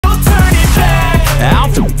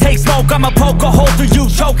take smoke, I'ma poke a hole through you,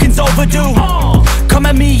 choking's overdue. Come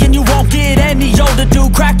at me and you won't get any older,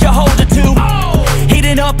 dude, crack your holder too.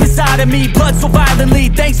 Heating up inside of me, blood so violently,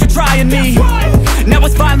 thanks for trying me. Now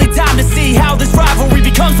it's finally time to see how this rivalry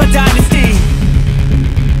becomes a dynasty.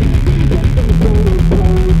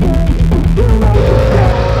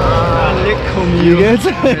 Wie geht's?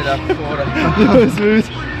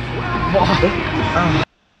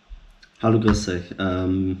 Hallo, grüß euch.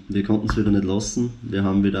 Wir konnten es wieder nicht lassen. Wir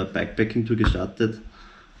haben wieder eine Bikepacking-Tour gestartet.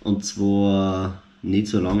 Und zwar nicht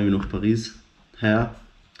so lange wie nach Paris heuer,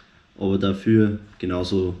 aber dafür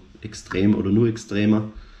genauso extrem oder nur extremer.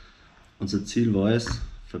 Unser Ziel war es,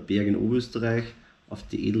 von Perg in Oberösterreich auf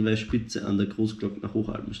die Edelweißspitze an der Großglockner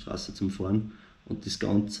Hochalpenstraße zu fahren. Und das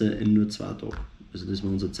Ganze in nur 2 Tagen. Also das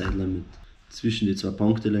war unser Zeitlimit. Zwischen die 2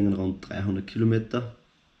 Punkte liegen rund 300 Kilometer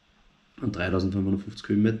und 3550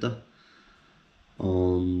 Höhenmeter.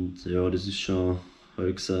 Und ja, das ist schon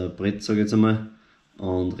ein Brett, sage ich jetzt einmal.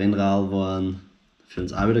 Und Rennrad waren für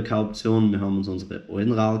uns auch wieder keine Option. Wir haben uns unsere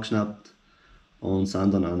alten Rad geschnappt und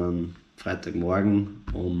sind dann an einem Freitagmorgen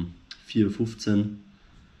um 4:15 Uhr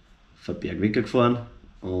von Perg weggefahren.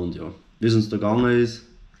 Und ja, wie es uns da gegangen ist,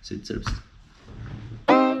 seht selbst.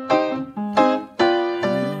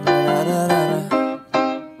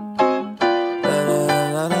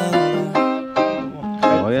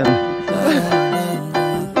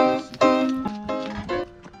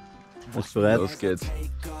 Bist du bereit? Los geht's.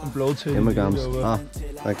 Gehen wir ganz. Ah,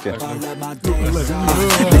 danke.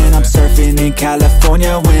 When I'm surfing in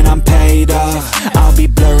California, when I'm paid off, I'll be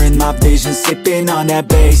blurring my vision, sipping on that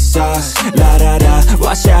bass sauce. La da da,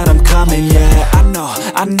 watch out, I'm coming, yeah. I know,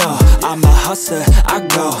 I'm a hustler, I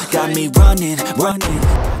go, got me running.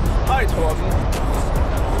 Hi, Torben.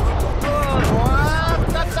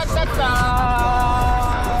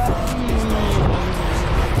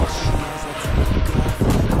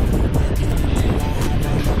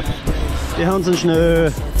 Die haben sind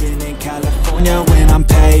schnell. In California when I'm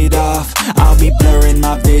paid off, I'll be blurring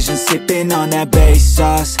my vision, sipping on that bass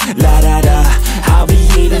sauce. La da da, I'll be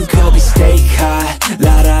eating Kobe steak hot.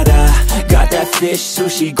 La da da, got that fish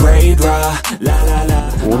sushi grade raw. La la la.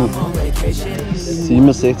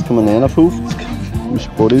 67,59. Im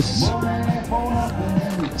Sport ist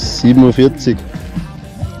 47.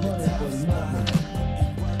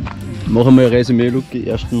 Machen wir ein Resümee, Luki,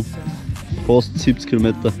 ersten fast 70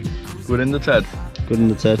 Kilometer. Gut in der Zeit. Gut in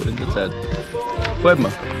der Zeit. Gut in der Zeit. Freut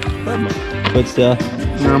mich. Freut's dir?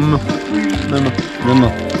 Nimmer.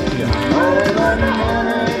 Nimmer.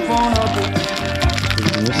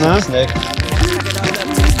 Ja. Snack.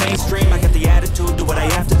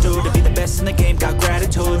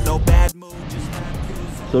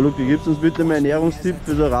 So, Luki, gibst uns bitte mal einen Ernährungstipp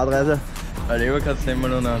für so eine Radreise? Ein Leberkatz nehmen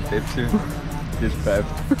wir und einen Pepsi. Das pfeift.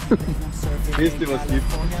 Wisst ihr, was gibt?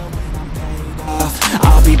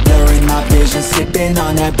 I'll be blurring my vision, sipping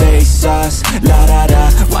on that bass sauce. La da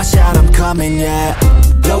da, watch out, I'm coming, yeah.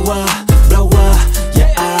 Blow up,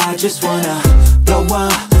 yeah, I just wanna blow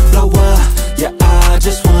up, yeah, I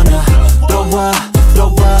just wanna blow up,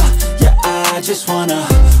 yeah, I just wanna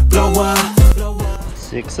blow up.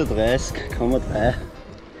 36,3.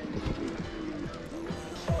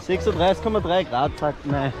 36,3 Grad, sagt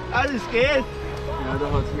nein. Alles geht! Ja, da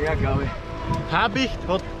hat's mehr, glaube ich. Habicht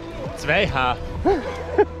hat 2H.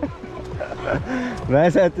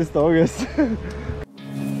 Weisheit des Tages.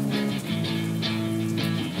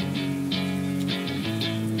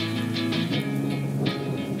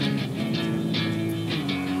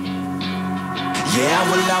 Yeah, I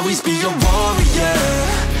will always be a warrior.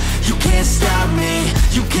 You can't stop me,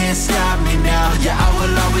 you can't stop me now. Yeah, I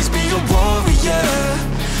will always be a warrior.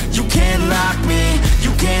 You can't lock me,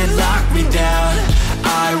 you can't lock me down.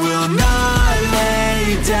 I will not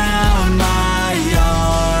lay down my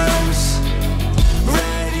arms.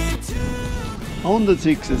 Ready to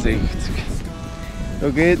 166. Da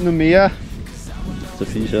geht noch mehr. Der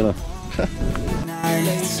Fisch, oder?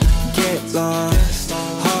 nights, get lost,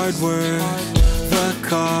 hard work, the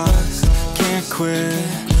cost, can't quit,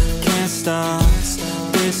 can't stop,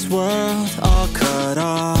 this world all cut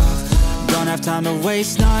off, don't have time to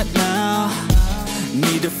waste, not now,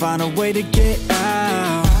 need to find a way to get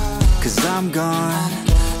out, cause I'm gone,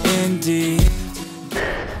 in deep.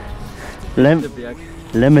 Limit.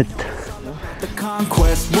 The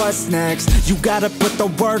conquest, what's next? You gotta put the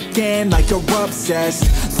work in like you're obsessed.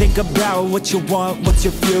 Think about what you want, what's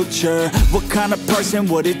your future? What kind of person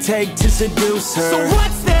would it take to seduce her? So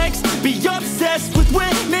what's next? Be obsessed with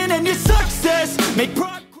winning and your success. Make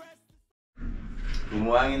progress. Guten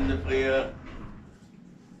Morgen in der Früh.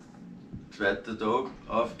 Zweiter Tag,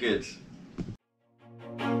 auf geht's.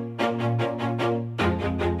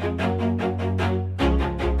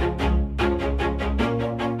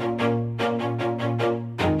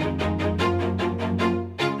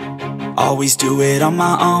 Always do it on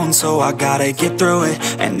my own, so I gotta get through it.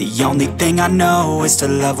 And the only thing I know is to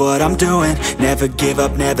love what I'm doing. Never give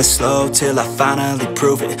up, never slow, till I finally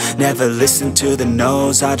prove it. Never listen to the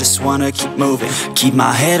no's, I just wanna keep moving. Keep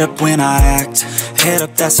my head up when I act, head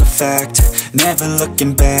up, that's a fact. Never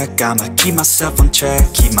looking back, I'ma keep myself on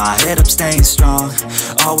track. Keep my head up, staying strong,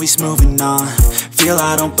 always moving on. Feel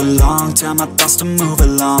I don't belong, tell my thoughts to move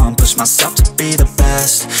along. Push myself to be the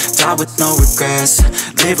best, die with no regrets.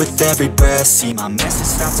 Live with every breath, see my message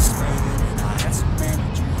start to spread.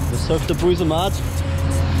 Was sagt der Pulsomat?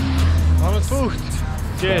 150.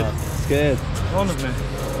 Geht. Es geht. Auch nicht mehr.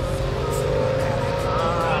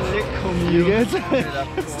 Wie geht's?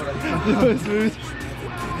 Du bist wild.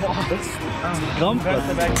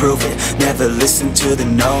 Prove it, never listen to the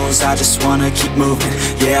no's, I just wanna keep moving.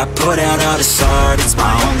 Yeah, I put out all this art, it's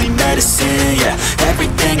my only medicine. Yeah,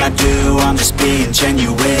 everything I do, I'm just being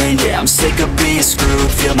genuine. Yeah, I'm sick of being screwed,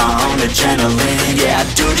 feel my own adrenaline. Yeah, I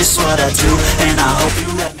do just what I do, and I hope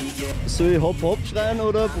you let me in. Soll ich hopp hopp schreien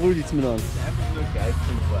oder brüllt mir an? Einfach nur geil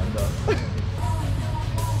zum Fahren da.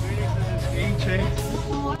 Wenigstens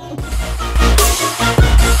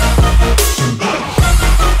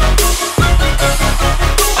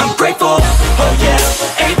I'm grateful, oh yeah,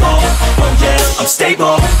 able, oh yeah, I'm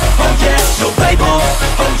stable, oh yeah, no label,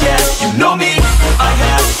 oh yeah, you know me, I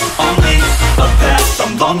have only a path,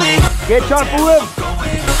 I'm lonely. Geht schon, Bub!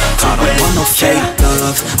 I don't want no fake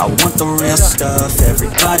love, I want the real stuff.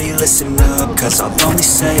 Everybody listen up, cause I'll only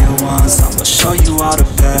say it once. I'm gonna show you all the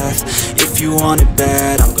path, if you want it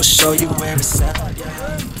bad, I'm gonna show you where it's at.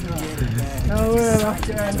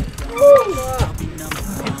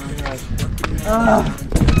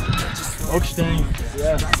 Aufsteigen.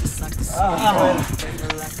 Ja.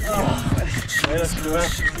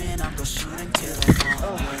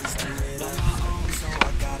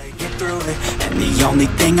 And the only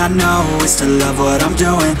thing I know is to love what I'm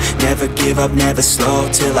doing. Never give up, never slow,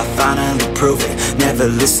 till I finally prove it. Never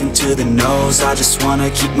listen to the no's, I just wanna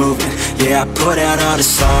keep moving. Yeah, I put out all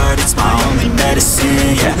this art, it's my only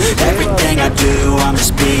medicine. Yeah, everything I do, I'm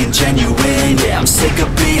just being genuine. Yeah, I'm sick of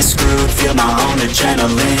being screwed, feel my own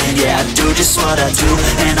adrenaline. Yeah, I do just what I do,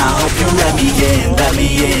 and I hope you let me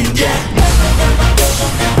in, yeah.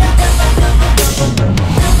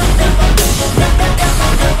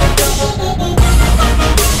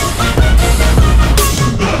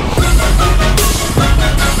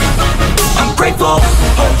 I'm grateful,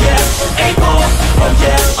 oh yeah, able, oh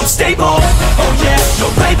yeah, I'm stable, oh yeah, no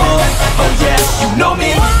label, oh yeah, you know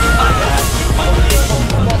me, I have only.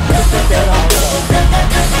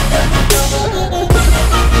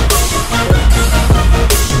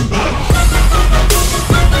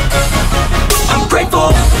 I'm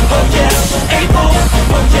grateful, oh yeah, able,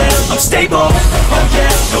 oh yeah, I'm stable, oh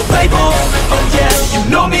yeah, no label, oh yeah, you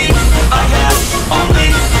know me, I have only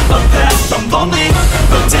a path, I'm lonely,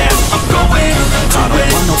 but damn, I'm going. I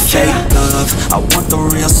don't want no fake love, I want the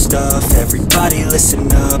real stuff. Everybody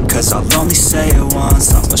listen up, cause I'll only say it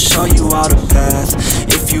once. I'm gonna show you all the path,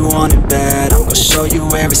 if you want it bad, I'm gonna show you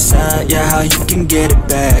where it's at, yeah, how you can get it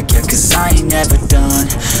back. Yeah, cause I ain't never done,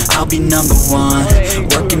 I'll be number one.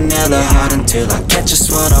 Working hella hard until I get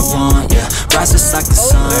just what I want. Yeah, rises like the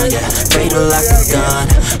sun, yeah, fatal like a gun.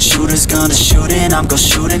 Shooter's gonna shoot and I'm gonna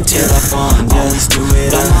shoot until I fall. Yeah, always do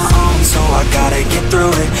it on my own, so I gotta get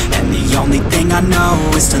through it. And the only thing I know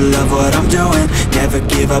is to love what I'm doing. Never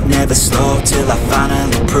give up, never slow, till I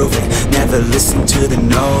finally prove it. Never listen to the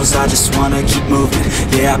no's, I just wanna keep moving.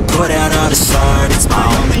 Yeah, I put out all this art, it's my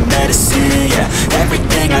only medicine. Yeah,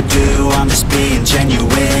 everything I do, I'm just being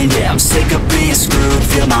genuine. Yeah, I'm sick of being screwed,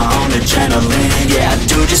 feel my own adrenaline. Yeah, I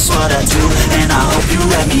do just what I do, and I hope you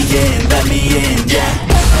let me in, let me in.